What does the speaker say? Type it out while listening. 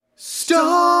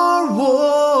Star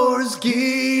Wars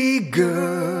Geek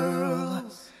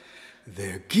Girls.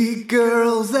 They're geek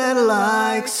girls that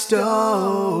like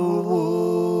Star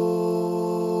Wars.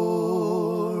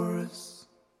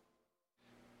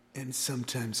 And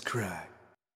sometimes cry.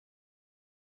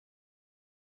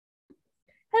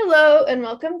 Hello and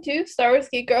welcome to Star Wars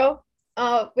Geek Girl.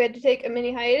 We had to take a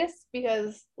mini hiatus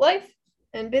because life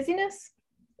and busyness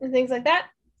and things like that,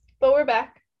 but we're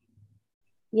back.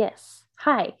 Yes.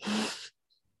 Hi.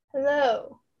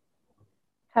 Hello.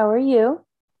 How are you?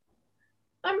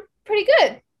 I'm pretty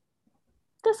good.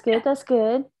 That's good. That's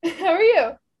good. How are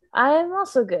you? I'm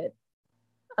also good.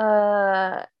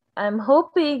 I'm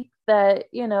hoping that,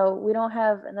 we don't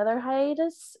have another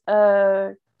hiatus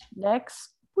next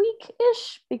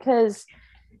week-ish because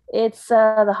it's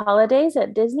the holidays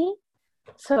at Disney.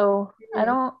 So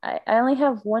I only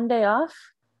have one day off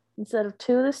instead of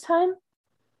two this time.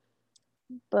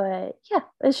 But yeah,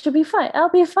 it should be fine. I'll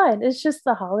be fine. It's just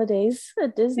the holidays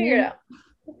at Disney.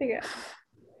 We'll figure it out.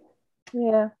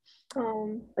 Yeah.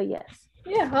 But yes.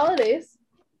 Yeah, holidays.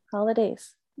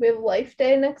 Holidays. We have Life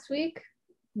Day next week.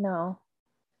 No.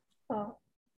 Oh.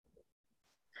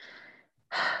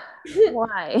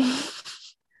 Why?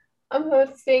 I'm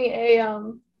hosting a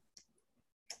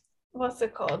what's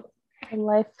it called? A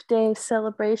Life Day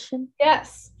celebration.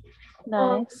 Yes.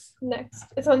 Nice.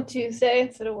 It's on Tuesday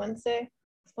instead of Wednesday.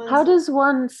 How does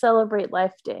one celebrate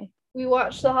Life Day? We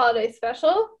watch the holiday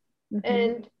special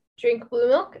and drink blue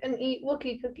milk and eat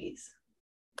Wookiee cookies.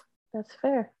 That's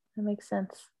fair. That makes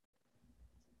sense.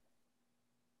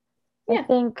 Yeah. I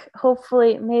think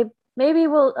hopefully maybe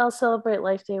I'll celebrate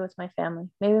Life Day with my family.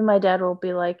 Maybe my dad will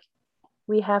be like,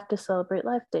 we have to celebrate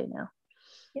Life Day now.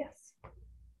 Yes.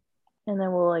 And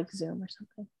then we'll like Zoom or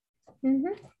something. And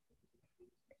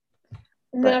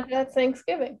then after that,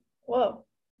 Thanksgiving. Whoa.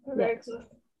 We're very close.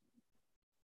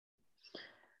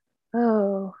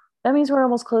 Oh, that means we're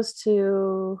almost close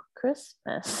to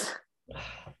Christmas.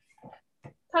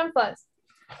 Time flies.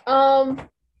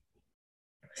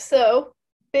 So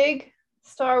big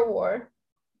Star War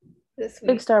this week.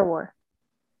 Big Star War.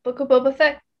 Book of Boba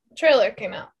Fett trailer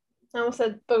came out. I almost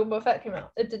said Book of Boba Fett came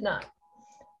out. It did not.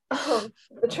 The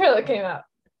trailer came out.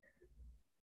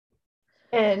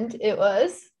 And it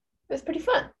was pretty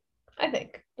fun, I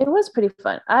think. It was pretty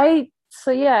fun. I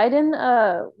didn't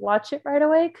watch it right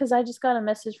away because I just got a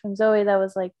message from Zoe that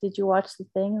was like, did you watch the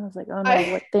thing? I was like, oh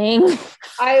no, what thing?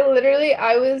 I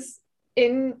was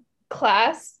in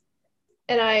class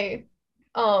and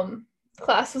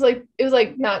class was like, it was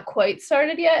like not quite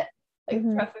started yet. Like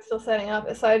the press was still setting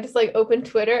up. So I just like opened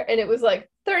Twitter and it was like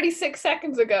 36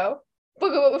 seconds ago,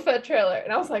 Book of Boba Fett trailer.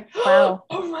 And I was like, wow.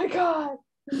 Oh my God.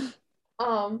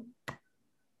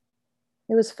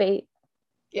 It was fate.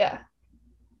 Yeah.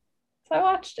 So I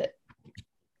watched it.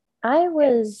 I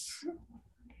was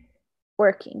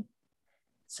working.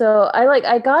 So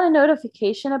I got a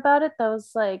notification about it that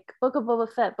was like Book of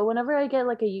Boba Fett, but whenever I get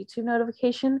like a YouTube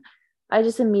notification, I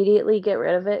just immediately get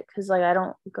rid of it because like I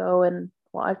don't go and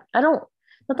watch. Not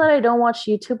that I don't watch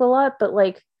YouTube a lot, but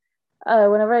like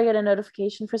whenever I get a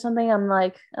notification for something, I'm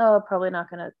like, oh, probably not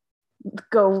gonna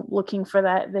go looking for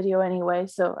that video anyway.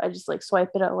 So I just like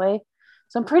swipe it away.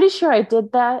 So I'm pretty sure I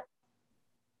did that.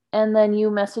 And then you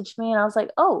messaged me and I was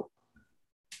like, oh,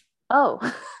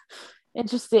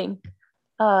 interesting.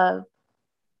 But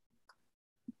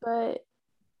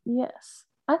yes,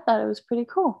 I thought it was pretty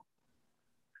cool.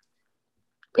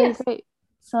 Pretty great.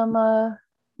 Some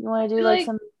you want to do like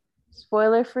some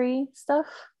spoiler-free stuff?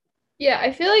 Yeah,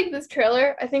 I feel like this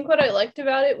trailer, I think what I liked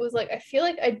about it was like I feel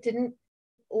like I didn't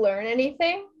learn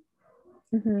anything.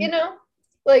 You know?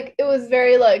 Like it was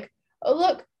very like, oh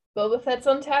look, Boba Fett's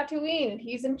on Tatooine and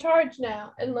he's in charge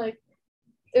now. And like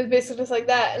it was basically just like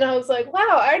that. And I was like, wow,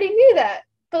 I already knew that.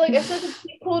 But like I said, it's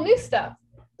cool new stuff.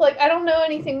 But, like I don't know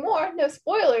anything more. No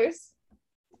spoilers.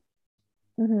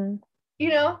 You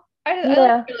know? I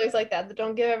like trailers like that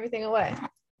don't give everything away.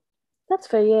 That's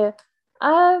fair, yeah.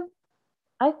 I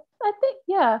think,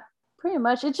 yeah, pretty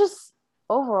much. It just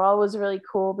overall was really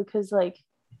cool because like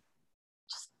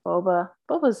just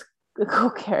Boba's a cool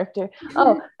character.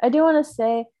 Oh, I do want to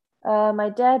say my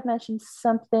dad mentioned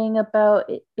something about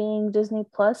it being Disney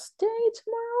Plus Day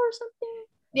tomorrow or something.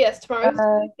 Yes, tomorrow's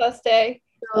Disney Plus Day.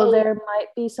 So there might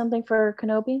be something for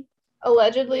Kenobi.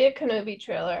 Allegedly a Kenobi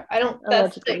trailer.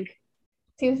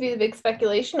 Seems to be the big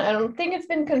speculation. I don't think it's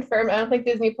been confirmed. I don't think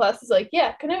Disney Plus is like,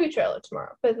 yeah, Kenobi trailer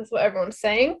tomorrow. But that's what everyone's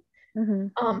saying.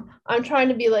 I'm trying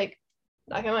to be like,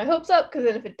 not get my hopes up because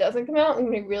then if it doesn't come out, I'm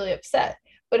gonna be really upset.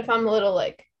 But if I'm a little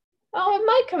like, oh, it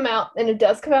might come out, and it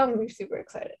does come out, I'm gonna be super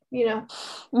excited. You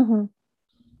know.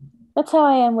 That's how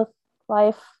I am with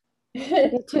life I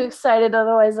get too excited,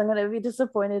 otherwise I'm gonna be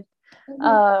disappointed.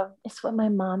 It's what my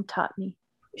mom taught me.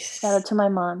 Shout out to my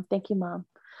mom. Thank you, Mom.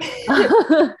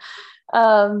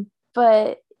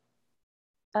 But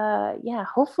yeah,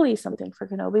 hopefully something for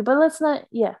Kenobi. But let's not.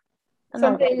 Yeah,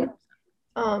 something.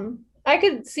 I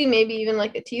could see maybe even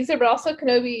like a teaser, but also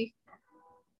Kenobi.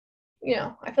 You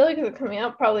know, I feel like it's coming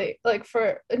out probably like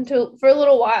for a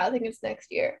little while. I think it's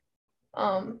next year.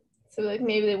 So like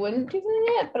maybe they wouldn't do something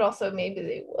yet, but also maybe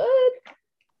they would.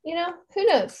 You know, who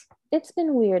knows? It's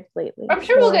been weird lately. I'm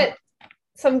sure we'll get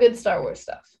some good Star Wars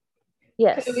stuff.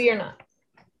 Yes. Kenobi or not.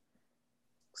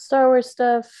 Star Wars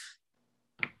stuff,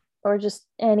 or just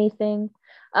anything.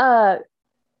 What's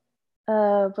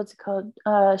it called?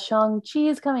 Shang-Chi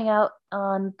is coming out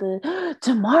on the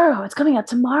tomorrow. It's coming out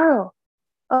tomorrow.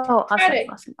 Oh, awesome, Friday.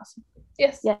 Awesome.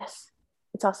 Yes.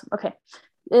 It's awesome. Okay.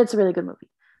 It's a really good movie.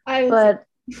 But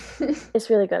it's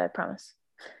really good, I promise.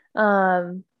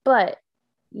 But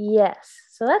yes,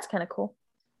 so that's kind of cool.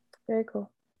 Very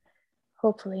cool.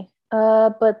 Hopefully.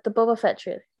 But the Boba Fett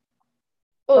trailer.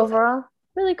 Overall,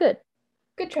 really good.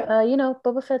 Good trailer. You know,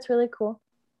 Boba Fett's really cool.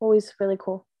 Always really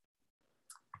cool.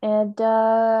 And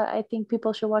I think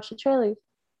people should watch the trailer.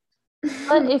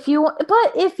 But if you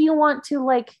want to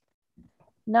like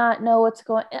not know what's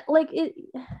going, like it,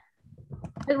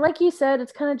 like you said,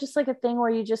 it's kind of just like a thing where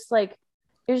you're just like,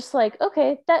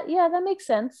 okay, that makes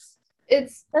sense.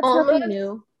 That's almost, nothing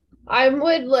new. I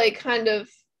would like kind of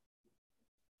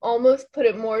almost put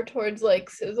it more towards like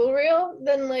sizzle reel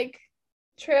than like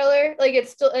trailer. Like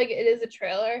it's still like it is a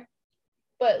trailer,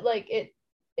 but like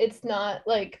it's not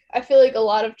like, I feel like a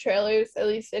lot of trailers, at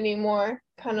least anymore,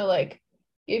 kind of like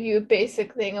give you a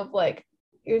basic thing of like,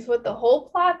 here's what the whole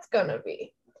plot's gonna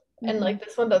be. And like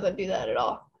this one doesn't do that at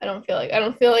all. I don't feel like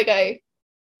I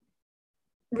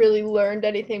really learned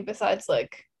anything besides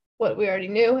like what we already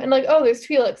knew. And like, oh, there's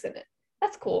Twi'leks in it.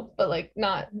 That's cool, but like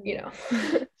not, you know.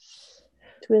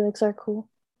 Twi'leks are cool.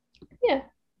 Yeah.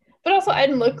 But also I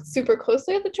didn't look super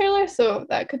closely at the trailer, so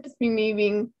that could just be me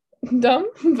being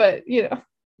dumb, but you know.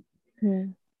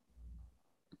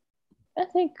 I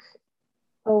think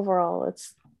overall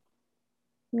it's,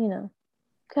 you know,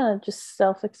 kind of just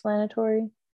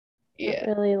self-explanatory. Yeah.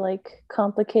 Not really like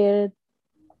complicated.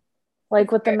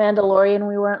 Like with the Mandalorian,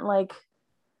 we were like,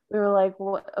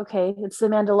 what? Okay, it's the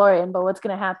Mandalorian, but what's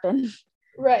gonna happen?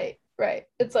 Right.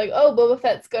 It's like, oh, Boba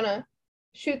Fett's gonna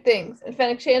shoot things, and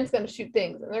Fennec Shan's gonna shoot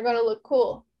things, and they're gonna look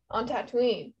cool on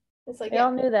Tatooine. It's like, we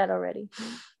all knew that already.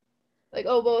 Like,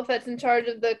 oh, Boba Fett's in charge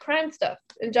of the crime stuff,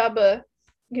 and Jabba,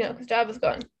 you know, because Jabba's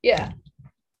gone. Yeah,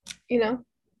 you know.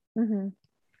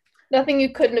 Nothing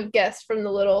you couldn't have guessed from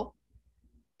the little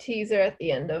teaser at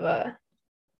the end of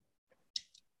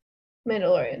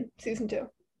Mandalorian season 2.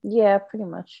 Yeah, pretty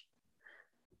much.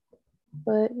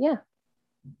 But yeah,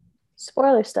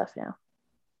 spoiler stuff now,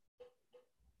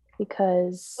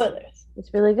 because spoilers.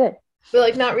 It's really good. But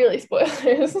like not really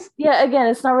spoilers. Yeah, again,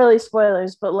 it's not really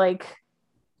spoilers, but like,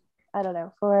 I don't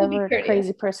know, for whatever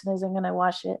crazy person isn't gonna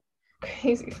watch it.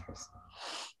 Crazy person.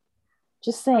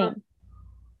 Just saying.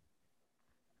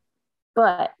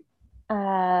 But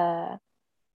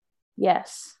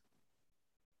yes.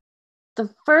 The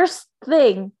first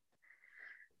thing.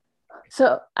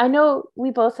 So I know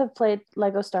we both have played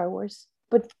Lego Star Wars,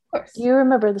 but do you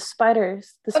remember the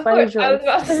spiders? The spider droids. I was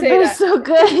about to say they're so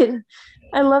good.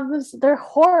 I love this. They're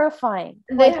horrifying.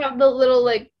 They have the little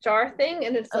like jar thing,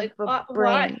 and it's like brain.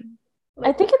 Why?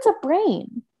 Like, I think it's a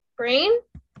brain. Brain?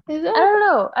 Is it? I don't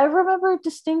know. I remember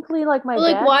distinctly like my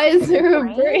dad. Why is there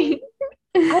a brain?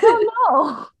 I don't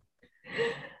know.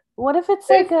 What if it's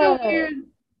like so weird.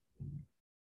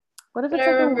 What if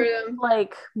it's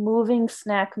like moving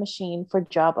snack machine for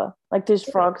Jabba? Like there's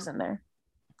frogs in there.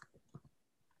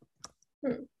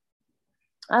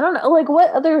 I don't know. Like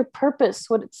what other purpose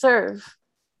would it serve?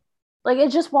 Like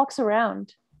it just walks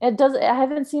around. It does. I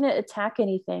haven't seen it attack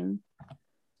anything.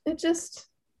 It's just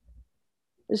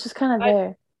kind of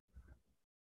there.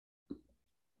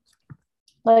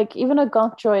 Like even a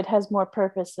Gonk droid has more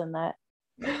purpose than that.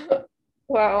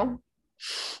 Wow.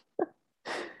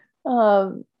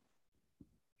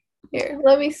 Here,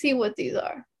 let me see what these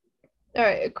are. All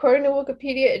right, according to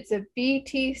Wikipedia, it's a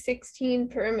BT-16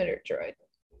 perimeter droid.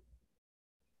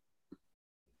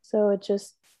 So it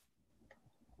just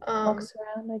walks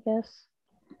around, I guess.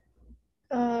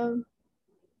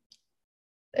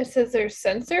 It says there's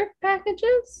sensor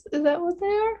packages. Is that what they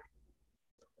are?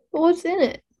 What's in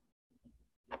it?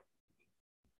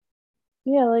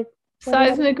 Yeah, like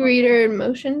seismic reader and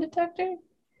motion detector. It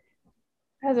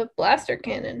has a blaster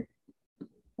cannon.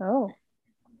 Oh.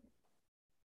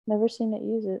 Never seen it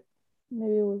use it.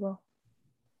 Maybe we will.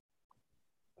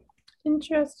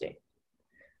 Interesting.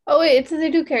 Oh wait, it says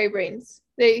they do carry brains.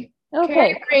 They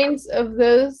carry brains of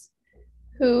those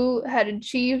who had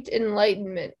achieved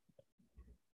enlightenment.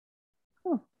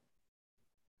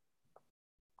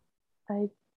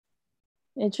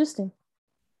 Interesting.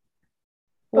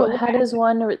 How does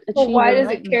one achieve why does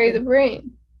it carry the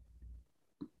brain?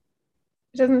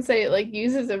 It doesn't say it like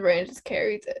uses the brain, it just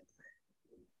carries it.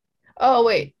 Oh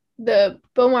wait, the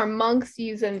Bomar monks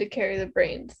use them to carry the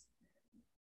brains.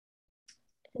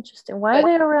 Interesting. Why are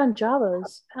they around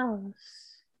Jabba's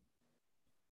palace?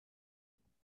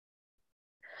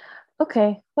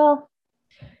 Okay, well,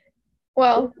 we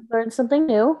learned something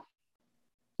new.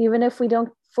 Even if we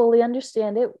don't fully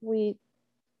understand it,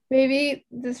 maybe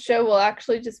this show will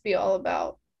actually just be all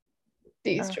about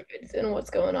these droids and what's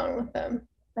going on with them.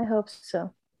 I hope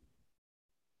so.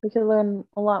 We could learn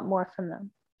a lot more from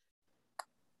them.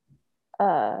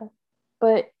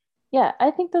 But yeah,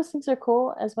 I think those things are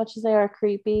cool as much as they are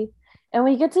creepy. And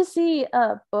we get to see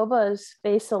Boba's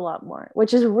face a lot more,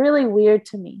 which is really weird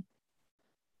to me.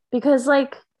 Because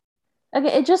like,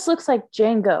 okay, it just looks like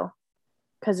Jango,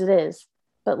 because it is.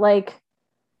 But like,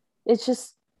 it's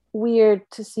just weird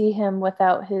to see him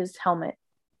without his helmet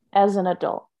as an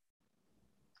adult.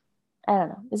 I don't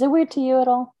know. Is it weird to you at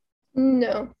all?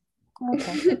 No.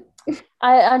 Okay.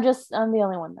 I'm the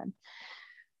only one then.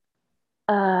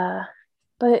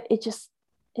 But it's just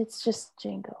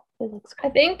Jango. It looks cool.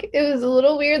 I think it was a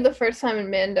little weird the first time in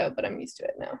Mando, but I'm used to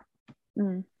it now.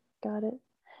 Got it.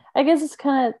 I guess it's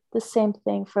kind of the same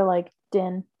thing for like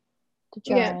Din.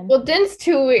 Yeah. Well, Din's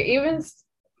too weird. Even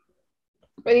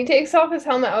when he takes off his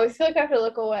helmet, I always feel like I have to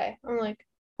look away. I'm like,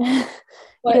 what's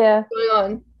going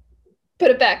on?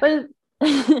 Put it back.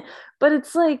 But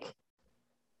it's like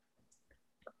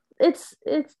it's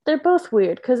they're both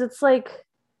weird because it's like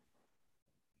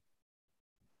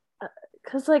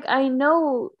I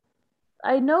know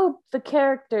the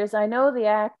characters, I know the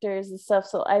actors and stuff,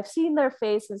 so I've seen their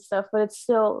face and stuff, but it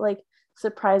still like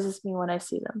surprises me when I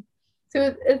see them.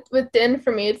 So with Din,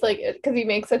 for me, it's like because he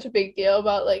makes such a big deal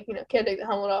about like, you know, can't take the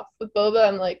helmet off. With Boba,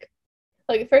 I'm like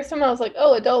the first time I was like,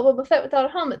 oh, adult Boba Fett without a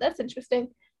helmet, that's interesting.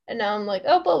 And now I'm like,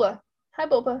 oh, Boba, hi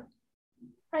Boba,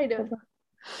 how you doing?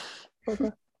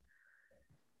 Boba.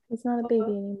 He's not a baby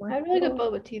anymore. I had really good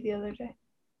boba tea the other day.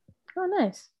 Oh,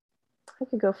 nice. I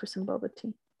could go for some boba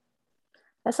tea.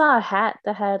 I saw a hat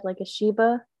that had like a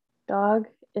Shiba dog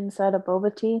inside a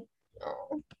boba tea.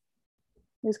 Oh.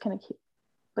 It was kind of cute.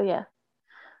 But yeah.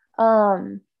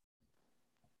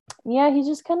 Yeah, he's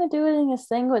just kind of doing his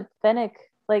thing with Fennec.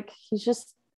 Like he's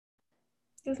just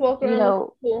walking around. You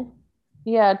know, cool.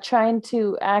 Yeah, trying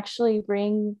to actually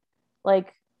bring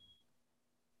like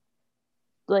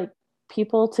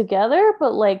people together,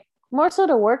 but like more so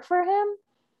to work for him.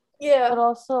 Yeah. But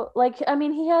also like, I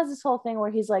mean, he has this whole thing where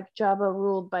he's like, Jabba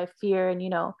ruled by fear, and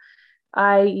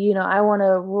I want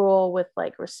to rule with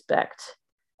like respect,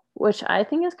 which I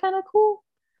think is kind of cool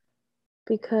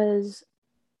because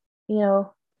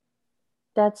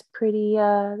that's pretty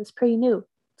new.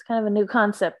 It's kind of a new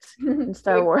concept in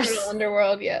Star Wars.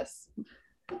 Underworld, yes.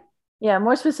 Yeah,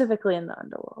 more specifically in the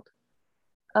underworld.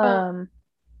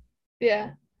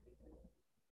 Yeah.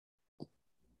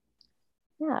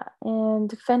 Yeah,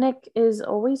 and Fennec is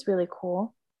always really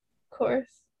cool. Of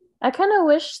course. I kind of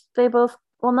wish they both,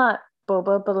 well, not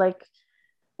Boba, but like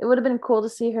it would have been cool to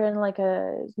see her in like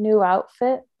a new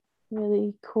outfit.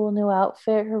 Really cool new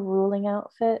outfit, her ruling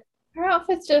outfit. Her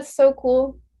outfit's just so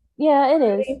cool. Yeah, it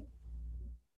is.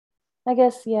 I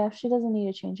guess, yeah, she doesn't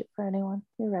need to change it for anyone.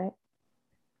 You're right.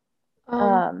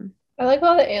 I like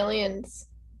all the aliens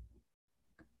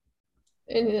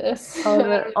in this. All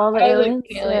the aliens?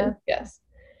 Like aliens. Yeah. Yes.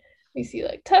 We see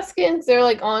like Tuskens. They're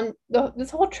like on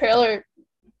this whole trailer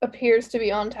appears to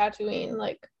be on Tatooine.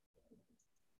 Like,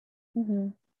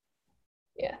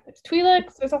 yeah, there's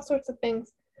Twi'leks. There's all sorts of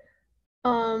things. A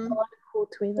lot of cool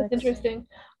Twi'leks. That's interesting.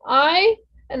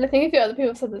 And I think a few other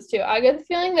people said this too. I get the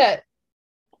feeling that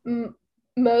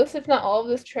most, if not all, of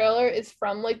this trailer is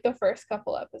from like the first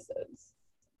couple episodes.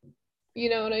 You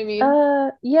know what I mean?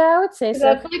 Yeah, I would say so.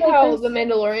 That's like how the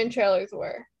Mandalorian trailers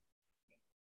were.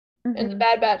 And the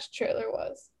Bad Batch trailer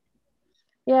was.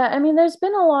 Yeah, I mean, there's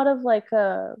been a lot of like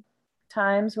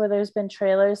times where there's been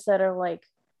trailers that are like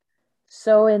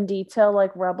so in detail,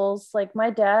 like Rebels. Like my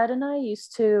dad and I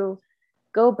used to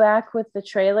go back with the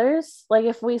trailers. Like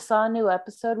if we saw a new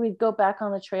episode, we'd go back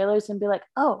on the trailers and be like,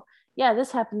 oh yeah,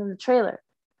 this happened in the trailer.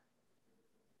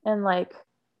 And like,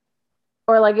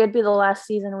 or like it'd be the last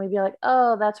season and we'd be like,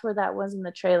 oh, that's where that was in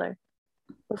the trailer.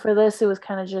 But for this, it was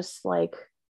kind of just like,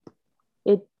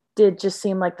 it did just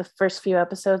seem like the first few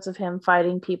episodes of him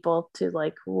fighting people to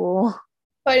like rule.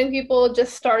 fighting people,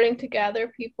 just starting to gather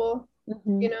people,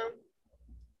 Mm-hmm. you know?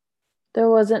 There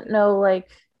wasn't no like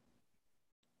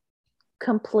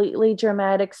completely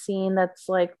dramatic scene that's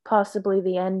like possibly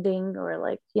the ending or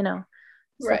like, stuff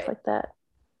Right. like that.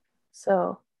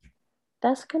 So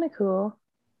that's kind of cool.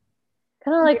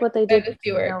 Kind of I'm like what they did, excited to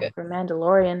see where it goes. for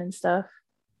Mandalorian and stuff.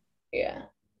 Yeah.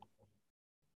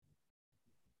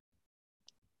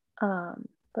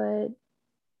 But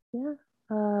yeah.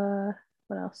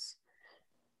 What else?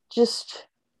 Just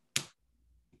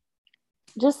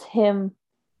him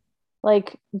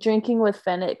like drinking with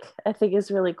Fennec, I think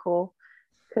is really cool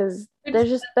because they're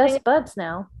just best buds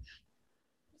now.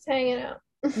 Just hanging out.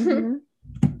 Mm-hmm.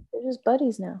 They're just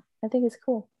buddies now. I think it's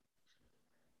cool.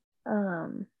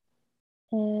 And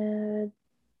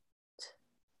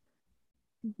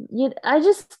I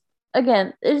just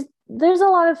again, there's a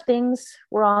lot of things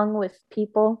wrong with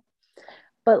people,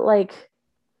 but like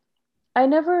I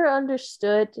never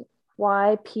understood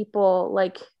why people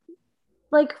like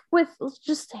with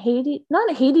just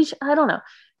not hate each. I don't know.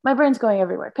 My brain's going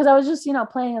everywhere because I was just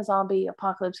playing a zombie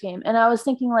apocalypse game, and I was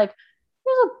thinking like,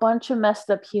 there's a bunch of messed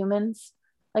up humans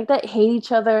like that hate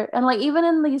each other, and like even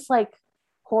in these like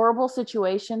horrible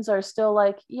situations are still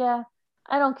like, yeah,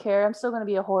 I don't care. I'm still gonna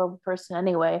be a horrible person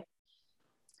anyway.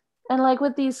 And like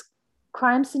with these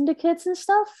crime syndicates and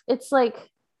stuff, it's like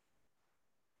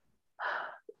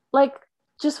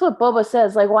just what Boba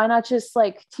says, like why not just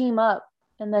like team up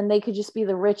and then they could just be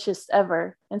the richest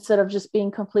ever instead of just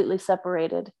being completely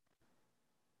separated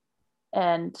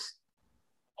and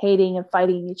hating and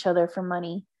fighting each other for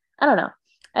money. I don't know.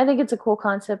 I think it's a cool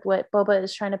concept what Boba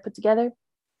is trying to put together,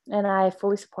 and I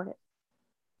fully support it.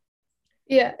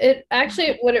 Yeah, it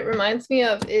actually what it reminds me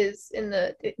of is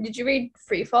did you read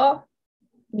Free Fall?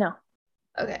 No.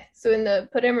 Okay, so in the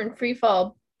Put Emma in Free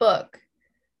Fall book,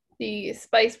 the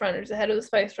Spice Runners, the head of the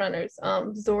Spice Runners,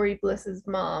 Zori Bliss's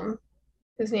mom,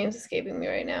 whose name's escaping me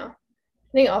right now.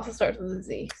 I think it also starts with a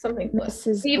Z, something Bliss.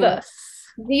 Mrs. Ziva. Bliss.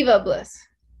 Ziva Bliss.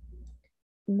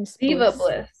 Miss Ziva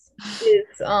Bliss. Bliss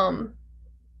is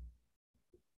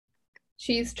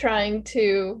she's trying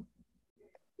to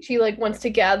she like wants to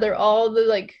gather all the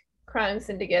like crime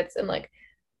syndicates and like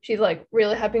she's like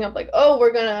really hyping up like, oh,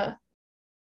 we're gonna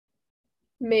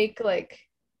make like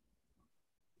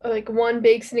one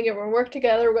big syndicate, we're gonna work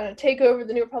together, we're gonna take over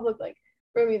the New Republic, like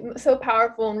we're gonna be so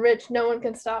powerful and rich, no one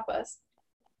can stop us.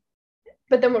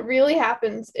 But then what really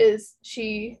happens is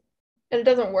and it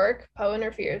doesn't work, Poe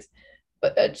interferes,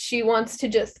 but she wants to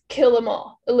just kill them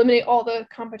all, eliminate all the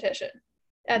competition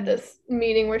at this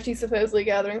meeting where she's supposedly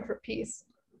gathering for peace,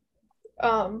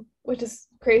 which is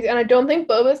crazy. And I don't think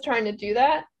Boba's trying to do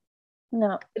that.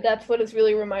 No. But that's what it's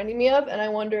really reminding me of, and I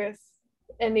wonder if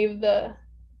any of the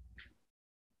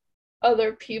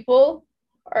other people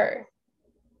are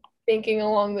thinking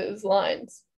along those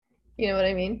lines. You know what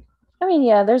I mean? I mean,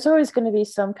 yeah, there's always going to be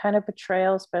some kind of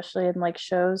betrayal, especially in like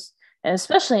shows and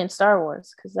especially in Star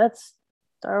Wars, because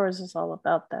Star Wars is all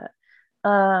about that.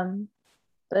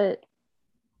 But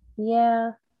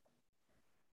yeah,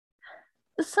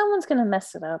 someone's going to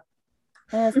mess it up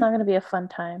and it's not going to be a fun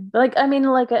time. But like, I mean,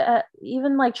 like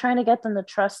even like trying to get them to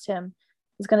trust him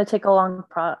is going to take a long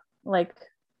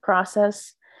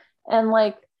process. And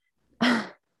like, what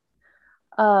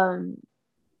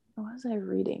was I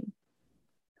reading?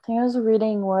 I think I was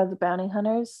reading War of the Bounty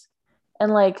Hunters,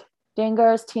 and like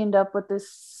Dengar's teamed up with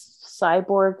this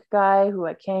cyborg guy who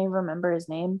I can't even remember his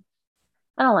name.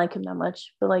 I don't like him that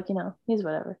much, but like, he's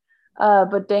whatever.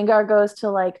 But Dengar goes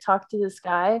to like talk to this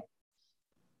guy,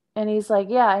 and he's like,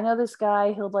 yeah, I know this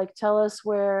guy. He'll like tell us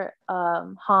where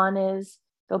Han is.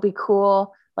 It'll be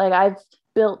cool. Like I've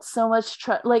built so much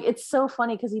trust. Like it's so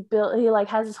funny because he like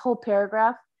has this whole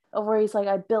paragraph of where he's like,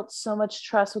 I built so much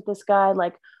trust with this guy,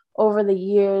 like over the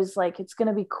years, like it's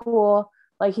gonna be cool.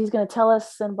 Like he's gonna tell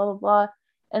us and blah blah blah.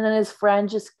 And then his friend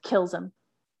just kills him.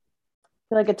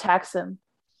 He like attacks him.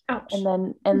 Ouch. And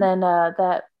then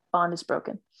that bond is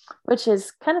broken, which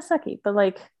is kind of sucky. But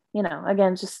like,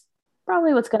 again, just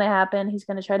probably what's gonna happen. He's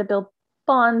gonna try to build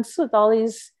bonds with all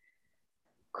these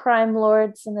crime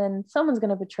lords, and then someone's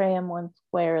gonna betray him one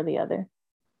way or the other.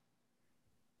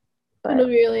 But it'll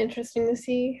be really interesting to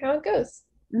see how it goes.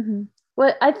 Mm-hmm.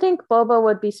 Well, I think Boba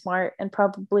would be smart and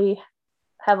probably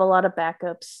have a lot of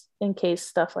backups in case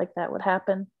stuff like that would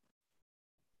happen.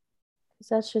 Because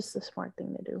that's just the smart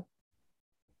thing to do.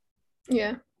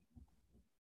 Yeah.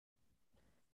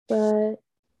 But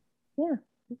yeah,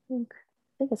 I think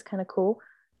it's kind of cool.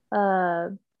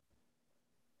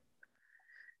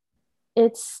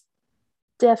 It's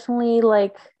definitely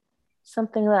like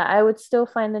something that I would still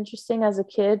find interesting as a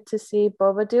kid to see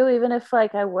Boba do, even if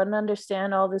like I wouldn't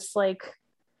understand all this like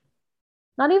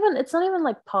it's not even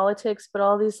like politics, but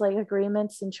all these like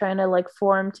agreements and trying to like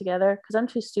form together, because I'm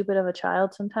too stupid of a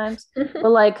child sometimes.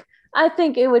 But like I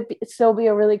think it would still be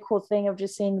a really cool thing of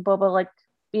just seeing Boba like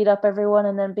beat up everyone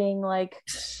and then being like,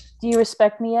 do you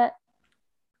respect me yet?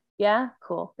 Yeah,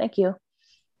 cool, thank you.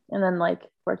 And then like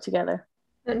work together.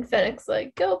 And Fennec's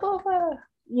like, go Boba.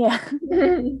 Yeah.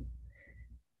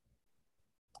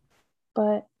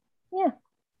 But yeah,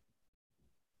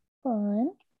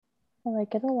 fun. I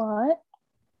like it a lot.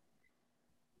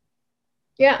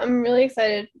 Yeah, I'm really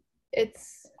excited.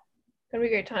 It's gonna be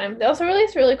a great time. They also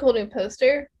released a really cool new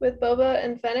poster with Boba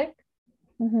and Fennec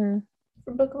for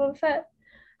Book of Boba Fett.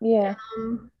 Yeah.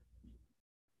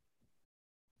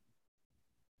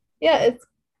 Yeah, it's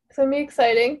gonna be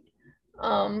exciting.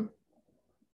 I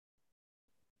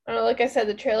don't know, like I said,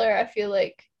 the trailer, I feel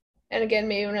like, and again,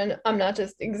 maybe when I'm not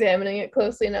just examining it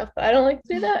closely enough, but I don't like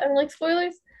to do that. I don't like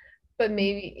spoilers, but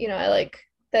maybe, I like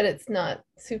that it's not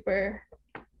super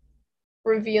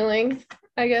revealing,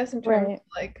 I guess, in terms of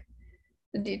like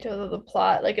the details of the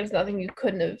plot. Like it's nothing you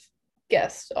couldn't have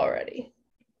guessed already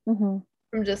from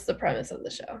just the premise of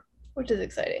the show, which is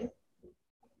exciting.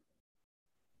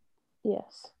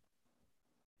 Yes.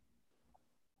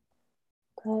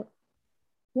 But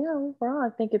yeah, overall, I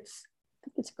think it's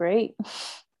great.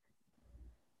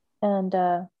 And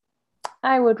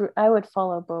I would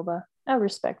follow Boba. I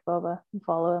respect Boba and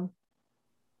follow him.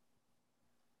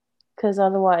 Because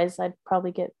otherwise I'd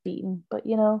probably get beaten. But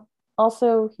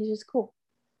also he's just cool.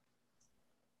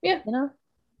 Yeah.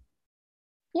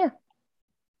 Yeah.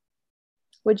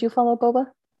 Would you follow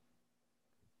Boba?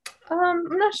 I'm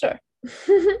not sure.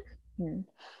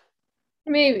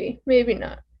 Maybe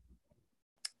not.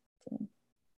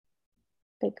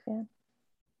 Big fan.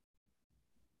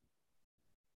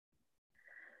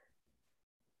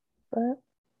 But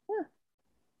yeah,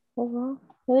 overall,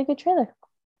 really good trailer.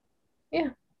 Yeah.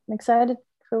 I'm excited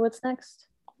for what's next.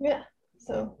 Yeah.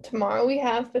 So tomorrow we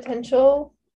have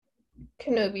potential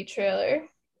Kenobi trailer.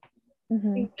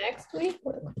 Next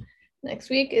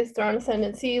week is Thrawn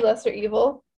Ascendancy, Lesser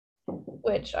Evil,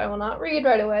 which I will not read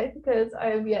right away because I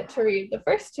have yet to read the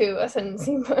first 2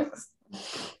 Ascendancy books.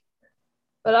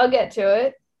 But I'll get to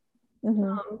it.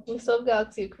 We still have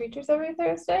Galaxy of Creatures every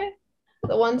Thursday.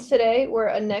 The ones today were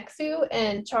a Nexu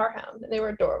and Charhound, and they were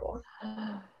adorable.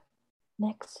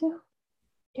 Nexu?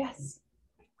 Yes.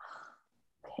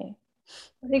 Okay.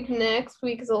 I think next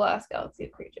week is the last Galaxy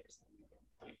of Creatures.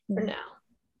 For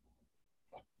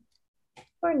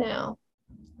now.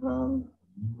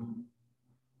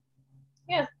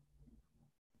 Yeah.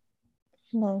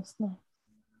 Nice. I'll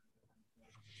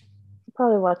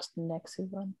probably watch the Nexu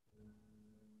one.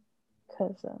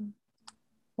 Because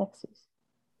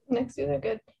Nexus are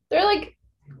good. They're like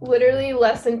literally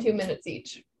less than 2 minutes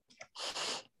each.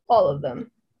 All of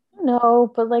them.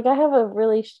 No, but like I have a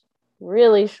really,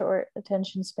 really short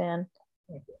attention span.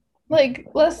 Like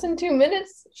less than 2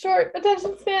 minutes short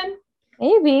attention span?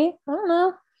 Maybe. I don't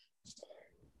know.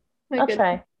 I'll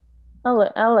try.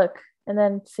 I'll look and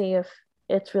then see if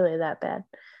it's really that bad.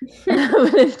 I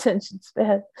have an attention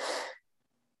span.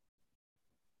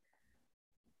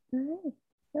 All right.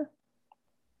 Yeah.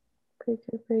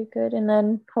 Pretty good. And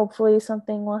then hopefully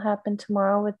something will happen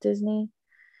tomorrow with Disney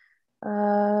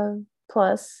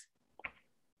Plus.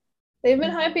 They've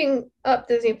been hyping up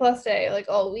Disney Plus Day like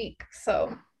all week,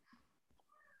 so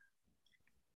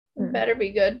it better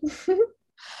be good.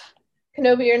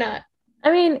 Kenobi or not.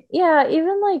 I mean, yeah,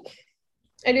 even like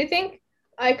I do think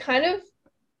I kind of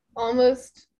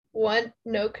almost want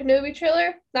no Kenobi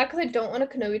trailer. Not because I don't want a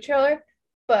Kenobi trailer,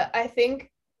 but I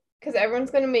think because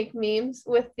everyone's going to make memes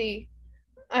with the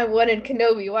I wanted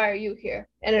Kenobi, why are you here?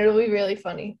 And it'll be really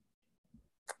funny.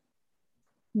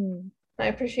 I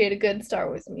appreciate a good Star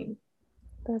Wars meme.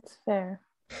 That's fair.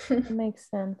 It makes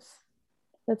sense.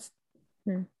 That's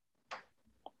but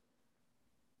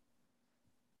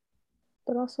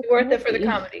also worth it for the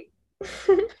comedy.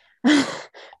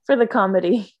 For the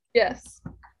comedy. Yes.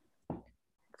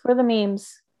 For the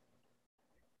memes.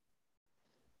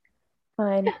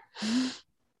 Fine.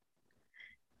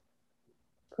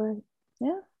 But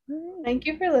yeah. Right. Thank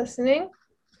you for listening.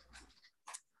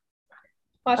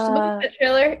 Watch the Boba Fett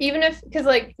trailer, even if, because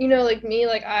like like me,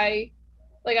 I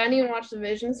didn't even watch the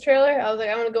Visions trailer. I was like,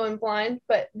 I want to go in blind,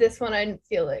 but this one I didn't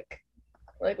feel like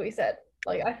we said,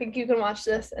 like I think you can watch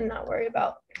this and not worry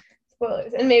about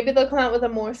spoilers. And maybe they'll come out with a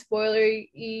more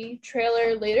spoilery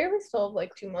trailer later. We still have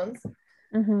like 2 months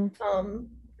until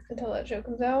that show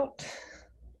comes out.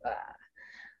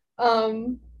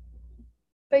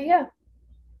 But yeah,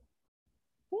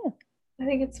 I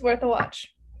think it's worth a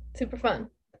watch. Super fun,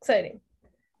 exciting.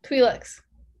 Twi'leks.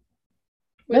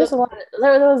 There's a lot.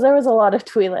 There was a lot of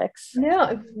Twi'leks. No,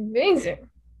 it was amazing.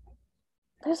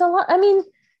 There's a lot. I mean,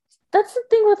 that's the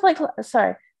thing with like.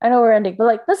 Sorry, I know we're ending, but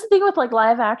like that's the thing with like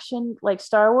live action like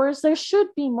Star Wars. There should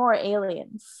be more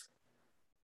aliens.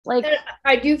 Like and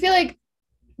I do feel like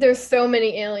there's so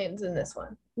many aliens in this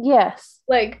one. Yes.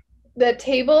 Like the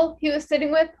table he was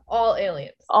sitting with, all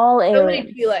aliens. All aliens. So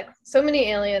many Twi'leks, so many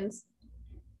aliens.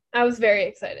 I was very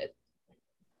excited.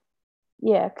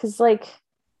 Yeah, because like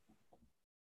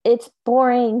it's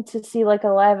boring to see like a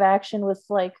live action with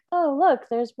like, oh look,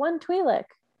 there's one Twi'lek.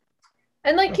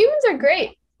 And like humans are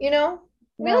great, you know?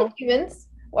 We No. like humans.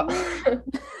 Well,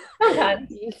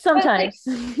 sometimes. Sometimes.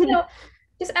 Like, you know,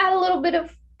 just add a little bit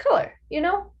of color, you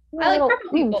know? I like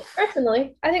purple people,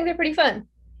 personally. I think they're pretty fun.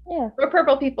 Yeah. Or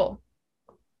purple people.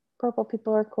 Purple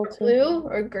people are cool or too. Blue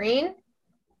or green.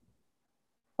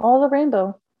 All the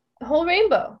rainbow. The whole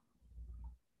rainbow.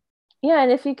 Yeah,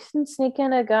 and if you can sneak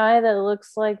in a guy that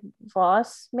looks like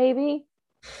Voss, maybe.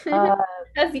 He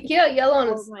got yellow on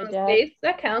his face.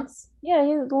 That counts. Yeah,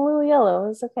 he's a little yellow.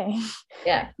 It's okay.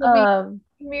 Yeah.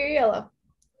 Mirror yellow.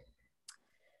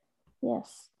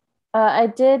 Yes. I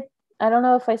don't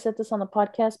know if I said this on the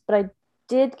podcast, but I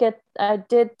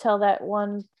did tell that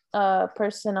one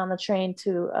person on the train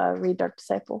to read Dark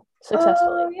Disciple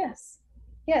successfully. Oh, yes.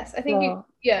 Yes, I think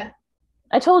yeah.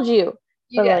 I told you.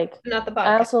 But like, not the podcast.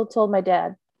 I also told my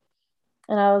dad,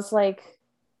 and I was like,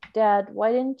 Dad,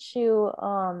 why didn't you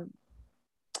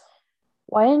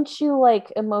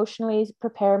like emotionally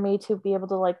prepare me to be able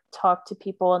to like talk to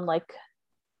people and like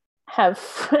have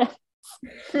friends?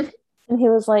 And he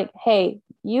was like, hey,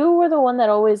 you were the one that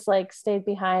always like stayed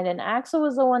behind, and Axel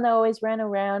was the one that always ran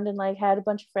around and like had a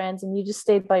bunch of friends, and you just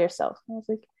stayed by yourself. And I was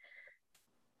like,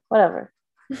 whatever.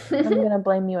 I'm gonna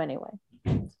blame you anyway.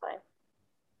 It's fine.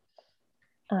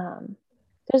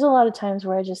 There's a lot of times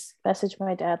where I just message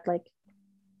my dad like,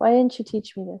 why didn't you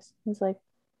teach me this? He's like,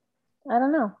 I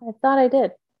don't know. I thought I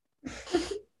did.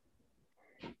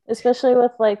 Especially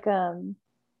with like it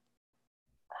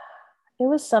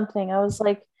was something. I was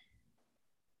like,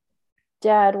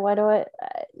 Dad, why do I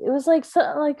it was like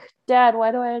something like, Dad,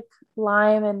 why do I like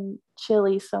lime and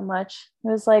chili so much? It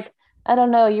was like, I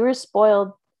don't know, you were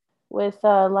spoiled with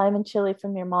lime and chili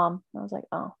from your mom. I was like,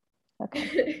 oh,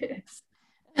 okay.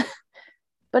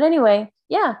 But anyway,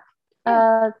 yeah.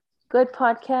 Good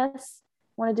podcast.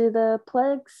 Want to do the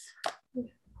plugs?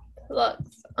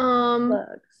 Plugs. Wrong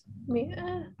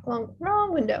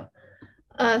window.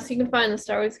 So you can find the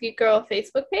Star Wars Geek Girl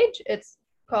Facebook page. It's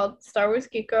called Star Wars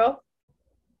Geek Girl.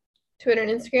 Twitter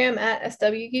and Instagram at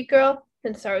SWGeekGirl,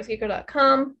 and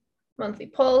StarWarsGeekGirl.com. Monthly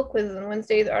poll, quizzes on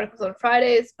Wednesdays, articles on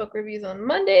Fridays, book reviews on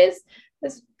Mondays.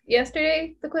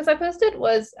 Yesterday, the quiz I posted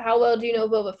was, how well do you know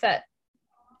Boba Fett?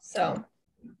 So.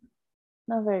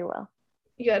 Not very well.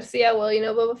 You got to see how well you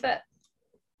know Boba Fett.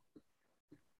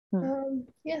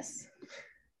 Yes.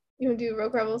 You want to do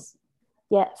Rogue Rebels?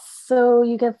 Yes. So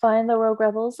you can find the Rogue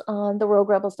Rebels on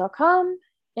theroguerebels.com.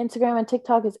 Instagram and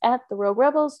TikTok is at the Rogue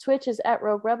Rebels. Twitch is at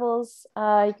Rogue Rebels.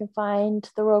 You can find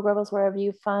the Rogue Rebels wherever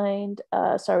you find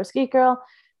Star Wars Geek Girl.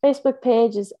 Facebook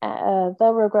page is at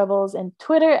the Rogue Rebels, and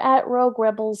Twitter at Rogue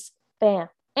Rebels Fan.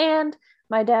 And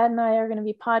my dad and I are going to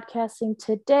be podcasting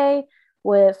today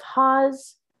with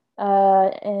Haas,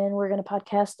 and we're going to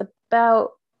podcast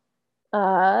about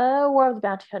War of the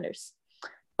Bounty Hunters.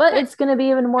 But it's going to be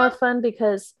even more fun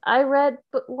because I read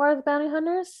War of the Bounty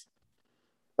Hunters,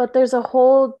 but there's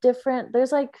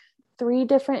there's like 3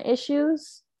 different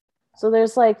issues. So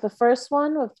there's like the first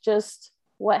one with just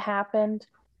what happened,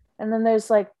 and then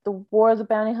there's like the War of the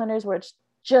Bounty Hunters where it's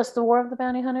just the War of the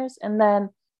Bounty Hunters, and then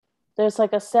there's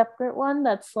like a separate one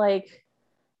that's like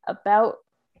about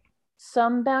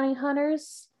some bounty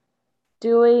hunters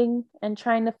doing and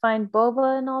trying to find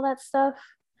Boba and all that stuff,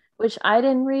 which I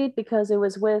didn't read because it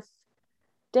was with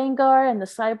Dengar and the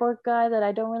cyborg guy that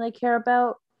I don't really care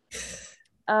about.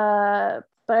 But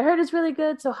I heard it's really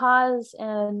good. So Haas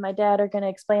and my dad are going to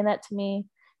explain that to me.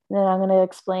 And then I'm going to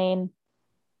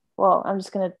I'm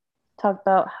just going to talk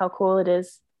about how cool it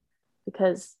is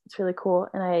because it's really cool.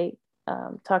 And I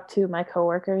talked to my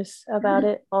coworkers about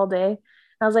it all day.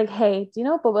 I was like, hey, do you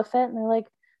know Boba Fett? And they're like,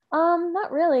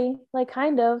 not really, like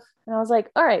kind of. And I was like,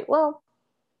 all right, well,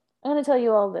 I'm gonna tell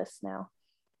you all this now.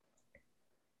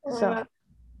 So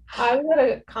I was at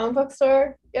a comic book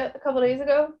store a couple days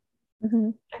ago.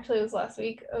 Mm-hmm. Actually, it was last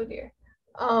week. Oh dear.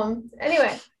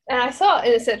 Anyway, and I saw it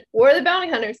and it said War of the Bounty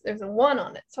Hunters. There's a 1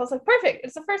 on it. So I was like, perfect,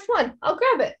 it's the first one. I'll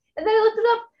grab it. And then I looked it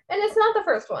up and it's not the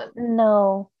first one.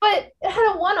 No. But it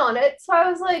had a 1 on it. So I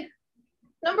was like,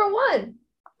 number 1.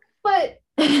 But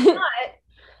it's not.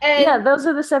 And yeah, those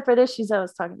are the separate issues I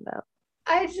was talking about.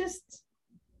 I just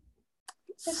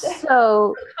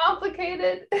So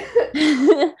complicated.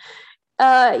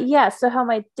 Yeah, so how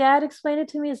my dad explained it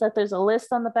to me is that there's a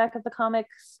list on the back of the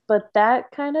comics, but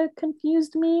that kind of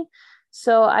confused me.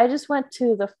 So I just went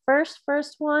to the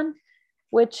first one,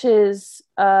 which is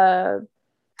War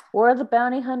of the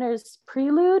Bounty Hunters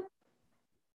Prelude.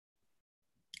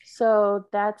 So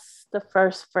that's the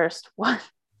first one.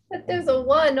 But there's a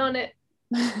 1 on it.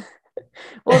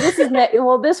 Well, this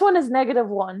one is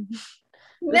 -1.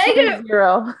 Negative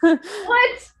 0.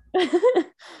 What?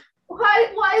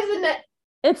 Why is it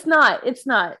It's not.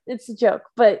 It's a joke,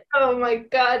 but oh my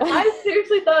god. I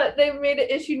seriously thought they made it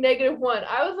issue -1.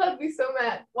 I was about to be so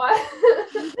mad. Why?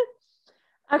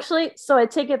 Actually, so I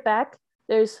take it back.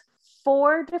 There's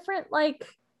 4 different like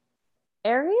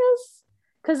areas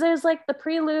because there's like the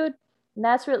prelude, and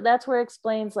that's where it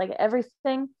explains like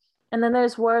everything, and then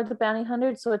there's War of the Bounty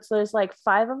Hunters. So there's like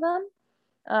 5 of them.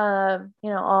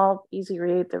 All easy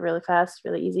read. They're really fast,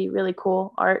 really easy, really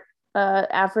cool art.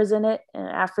 Afra's in it, and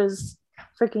Afra's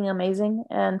freaking amazing,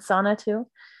 and Sana too.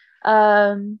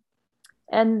 And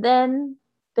then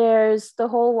there's the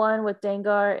whole one with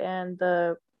Dengar and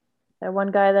that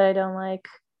one guy that I don't like,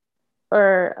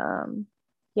 and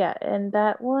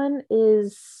that one's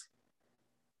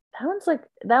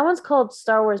called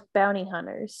Star Wars Bounty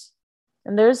Hunters,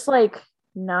 and there's like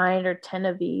 9 or 10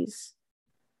 of these.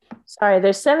 Sorry,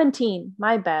 there's 17.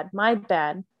 My bad.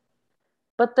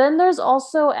 But then there's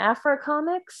also Afra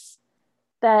comics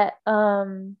that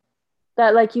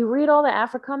like you read all the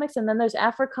Afra comics, and then there's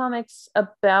Afra comics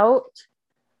about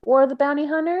War of the Bounty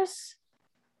Hunters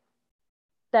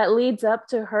that leads up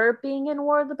to her being in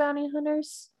War of the Bounty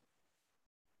Hunters.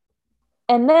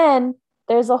 And then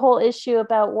there's a whole issue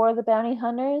about War of the Bounty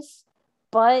Hunters,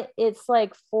 but it's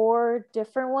like 4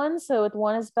 different ones. So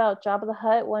one is about Jabba the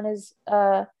Hutt, one is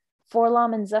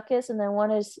Forlom and Zuckuss, and then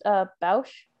one is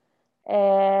Bausch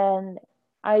and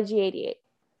IG-88.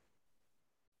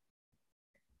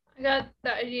 I got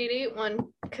the IG-88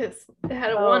 one because it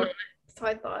had a 1 on it, so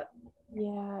I thought.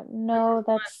 Yeah, no,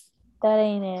 that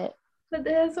ain't it. But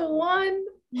there's a 1.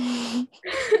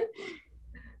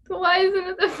 So why isn't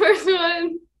it the first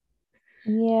one?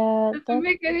 Yeah, doesn't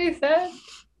make any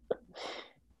sense.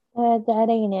 That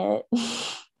ain't it.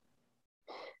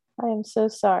 I am so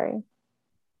sorry.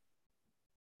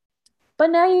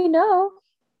 But now you know.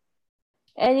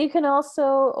 And you can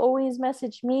also always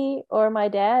message me or my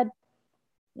dad.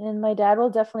 And my dad will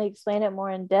definitely explain it more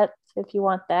in depth if you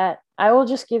want that. I will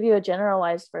just give you a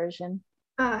generalized version.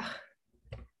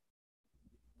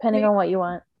 Depending on what you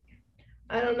want.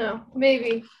 I don't know.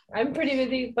 Maybe. I'm pretty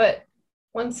busy, but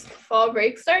once fall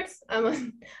break starts,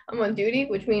 I'm on duty,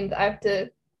 which means I have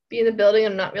to be in the building.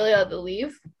 I'm not really allowed to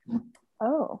leave.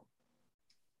 Oh.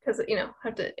 Because, I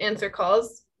have to answer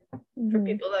calls for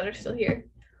people that are still here.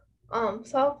 So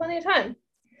I'll have plenty of time.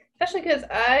 Especially because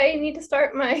I need to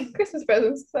start my Christmas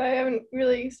presents. I haven't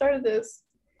really started this.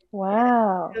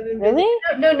 Wow. Really?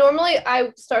 No, normally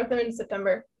I start them in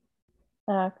September.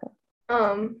 Okay.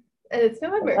 And it's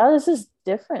November. Wow, this is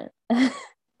different.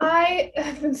 I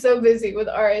have been so busy with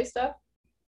RA stuff.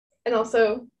 And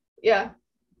also, yeah.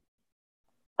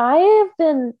 I have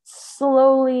been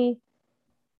slowly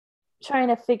trying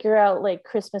to figure out like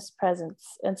Christmas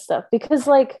presents and stuff because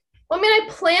like I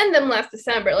planned them last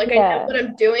December. Like I know what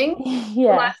I'm doing.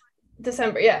 Yeah. Last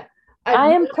December, yeah.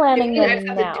 I am planning them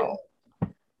now.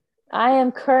 I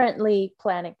am currently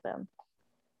planning them.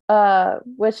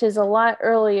 Which is a lot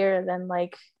earlier than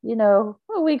like, a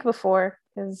week before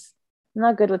because I'm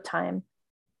not good with time.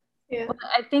 Yeah. But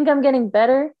I think I'm getting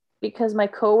better because my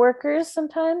coworkers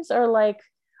sometimes are like,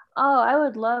 oh, I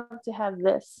would love to have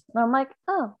this. And I'm like,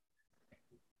 oh.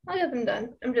 I'll get them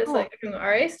done. I'm just like doing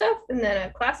RA stuff, and then I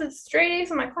have classes, straight A's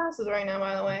in my classes right now,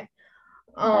 by the way.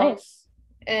 Nice.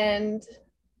 And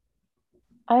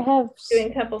I have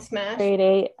doing Temple Smash. Straight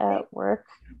A at work,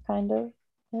 kind of.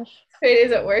 Straight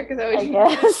A's at work, is that what you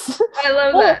guess? I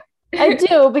love that. I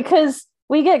do because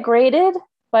we get graded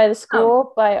by the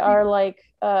school by our like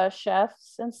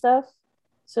chefs and stuff.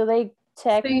 So they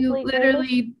technically so you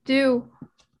literally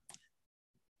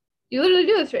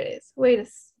do the straight A's. Wait a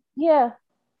yeah.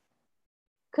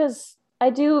 Because I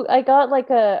got like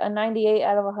a 98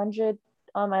 out of 100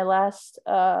 on my last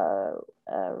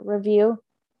review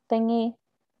thingy.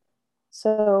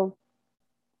 So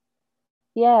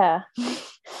yeah.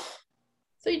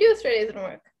 So you do straight A's at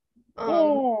work.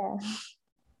 Yeah.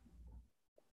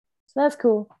 So that's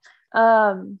cool.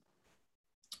 But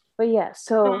yeah,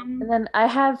 so and then I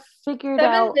have figured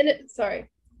out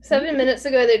 7 minutes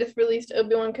ago they just released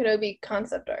Obi-Wan Kenobi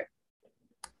concept art.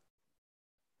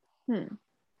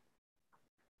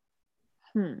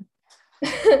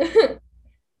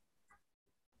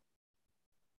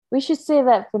 We should say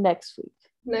that for next week.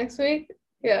 Next week?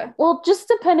 Yeah. Well, just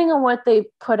depending on what they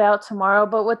put out tomorrow,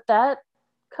 but with that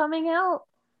coming out,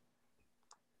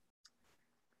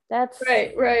 that's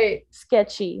right.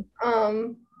 Sketchy.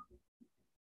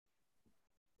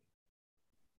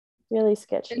 Really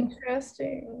sketchy.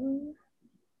 Interesting.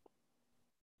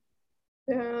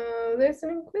 There's an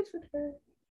Inquisitor.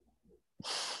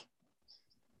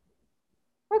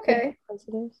 Okay. That's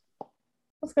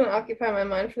gonna occupy my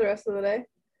mind for the rest of the day.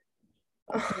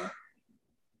 All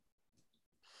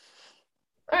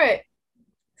right.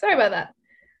 Sorry about that.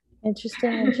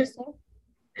 Interesting.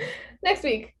 Next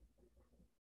week.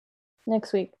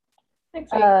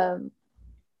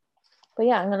 But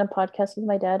yeah, I'm gonna podcast with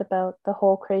my dad about the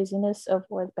whole craziness of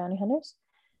War of the Bounty Hunters,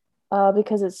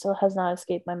 because it still has not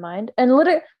escaped my mind. And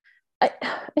literally,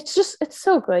 it's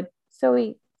so good, so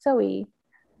I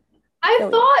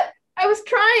thought I was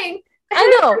trying.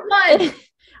 I know.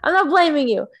 I'm not blaming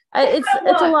you.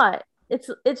 It's a lot.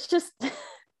 It's just.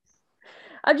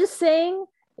 I'm just saying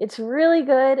it's really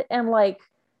good, and like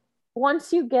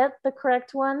once you get the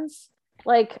correct ones,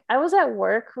 like I was at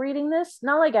work reading this,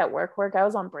 not like at work, I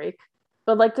was on break,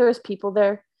 but like there was people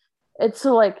there. It's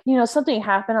so like, you know, something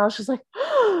happened. I was just like,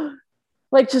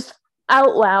 like just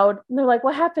out loud. And they're like,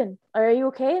 what happened? Are you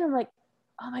okay? And I'm like,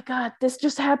 oh my God, this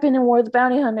just happened in War of the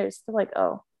Bounty Hunters. They're like,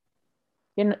 oh,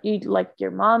 you like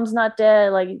your mom's not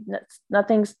dead. Like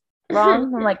nothing's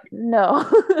wrong. I'm like, no.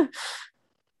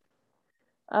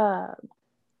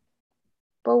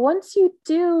 But once you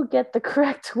do get the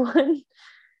correct one,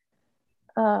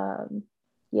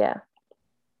 yeah.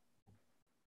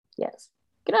 Yes.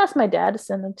 You can ask my dad to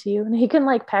send them to you, and he can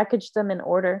like package them in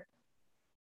order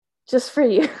just for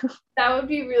you. That would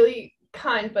be really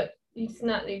kind, but you do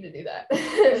not need to do that.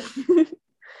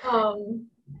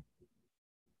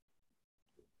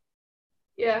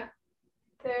 Yeah.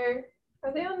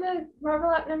 Are they on the Marvel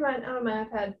app? Never mind. On my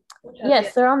iPad.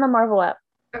 Yes, they're on the Marvel app.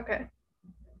 Okay.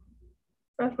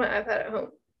 That's my iPad at home.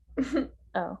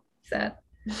 Oh. Sad.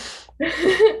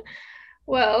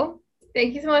 Well,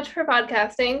 thank you so much for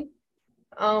podcasting.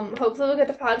 Hopefully we'll get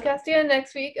to podcast again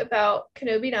next week about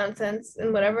Kenobi nonsense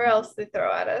and whatever else they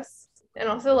throw at us. And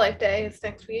also Life Day is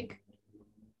next week.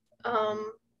 Yeah.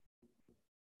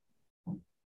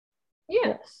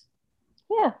 Yes.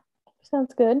 Yeah.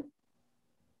 Sounds good.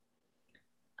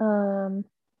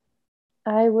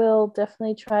 I will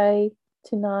definitely try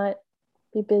to not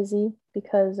be busy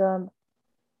because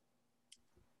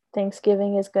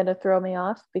Thanksgiving is going to throw me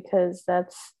off because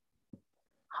that's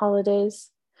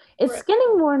holidays. It's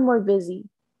getting more and more busy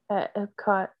at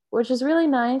Epcot, which is really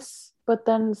nice, but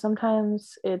then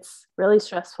sometimes it's really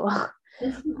stressful.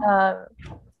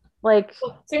 Like,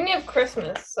 well, soon you have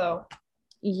Christmas, so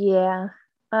yeah.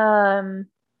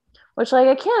 Which like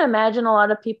I can't imagine a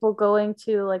lot of people going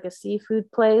to like a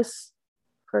seafood place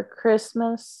for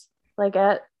Christmas, like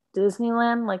at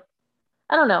Disneyland. Like,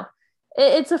 I don't know.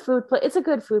 It's a food place. It's a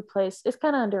good food place. It's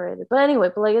kind of underrated, but anyway.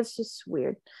 But like, it's just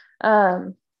weird.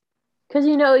 Because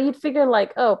you know, you'd figure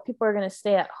like, oh, people are gonna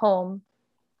stay at home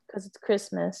because it's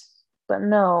Christmas, but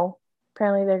no.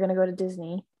 Apparently, they're gonna go to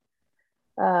Disney.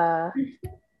 It's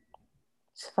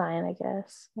fine, I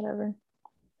guess. Whatever.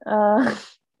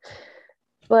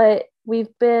 But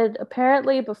we've been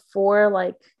apparently before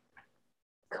like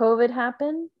COVID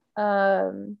happened.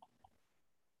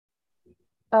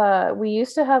 We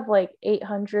used to have like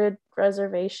 800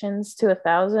 reservations to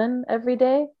 1,000 every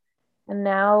day, and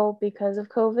now because of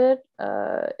COVID,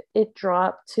 it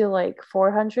dropped to like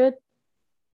 400.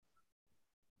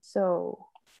 So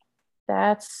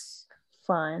that's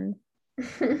fun.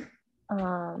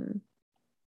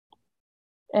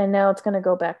 And now it's going to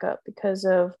go back up because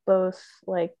of both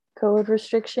like COVID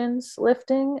restrictions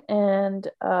lifting and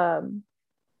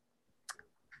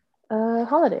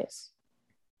holidays.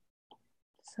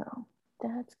 So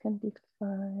that's going to be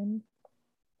fun.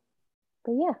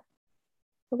 But yeah,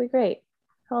 it'll be great.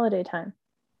 Holiday time.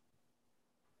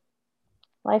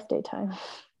 Life Day time.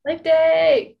 Life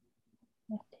Day!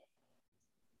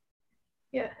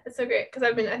 Yeah, it's so great because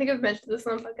I think I've mentioned this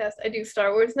on the podcast. I do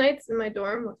Star Wars nights in my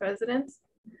dorm with residents.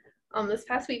 This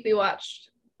past week we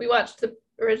watched the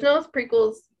originals,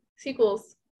 prequels,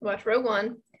 sequels. We watched Rogue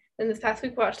One. Then this past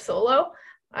week we watched Solo.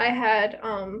 I had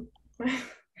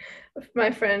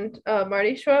my friend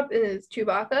Marty show up in his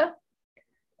Chewbacca,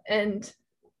 and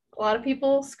a lot of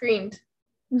people screamed.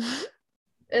 And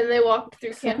they walked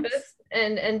through campus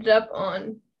and ended up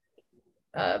on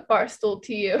Barstool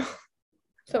TU.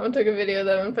 Someone took a video of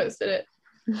them and posted it.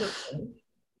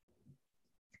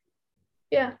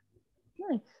 Yeah.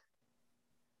 Nice.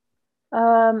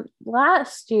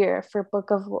 Last year for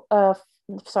Book of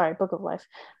Life,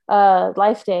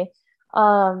 Life Day,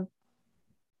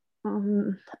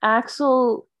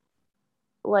 Axel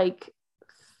like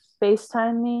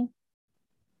FaceTimed me,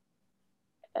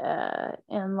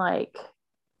 and like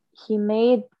he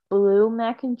made blue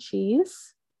mac and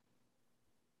cheese,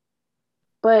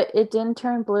 but it didn't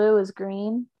turn blue, it was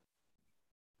green.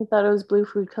 He thought it was blue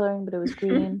food coloring, but it was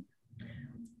green.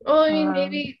 Well, I mean,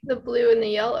 maybe the blue and the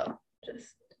yellow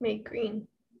just made green.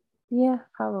 Yeah,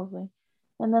 probably.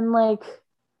 And then like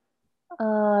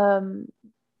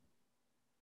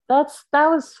that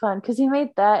was fun because he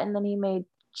made that, and then he made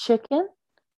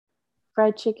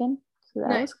fried chicken. So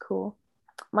that was cool.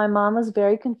 My mom was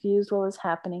very confused what was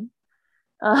happening.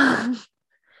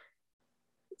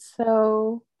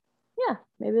 So yeah,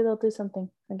 maybe they'll do something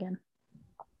again.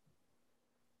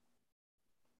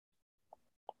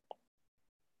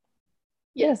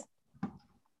 Yes.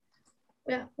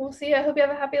 Yeah, we'll see. I hope you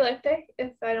have a happy Life Day.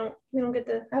 If we don't get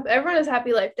to have everyone has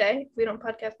happy Life Day. If we don't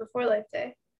podcast before Life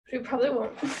Day, which we probably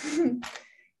won't.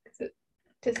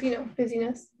 Just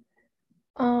busyness.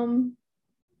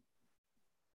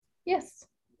 Yes.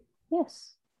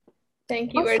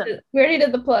 Thank you. Awesome. We already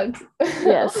did the plugs.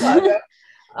 Yes.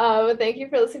 But thank you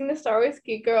for listening to Star Wars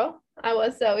Geek Girl. I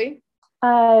was Zoe.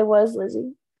 I was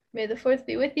Lizzie. May the Force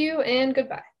be with you, and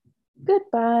goodbye.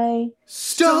 Goodbye.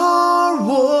 Star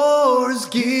Wars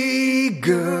Geek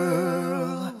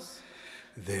Girls.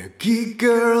 They're geek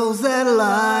girls that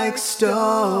like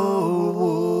Star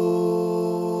Wars.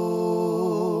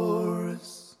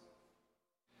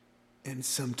 And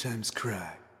sometimes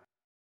cry.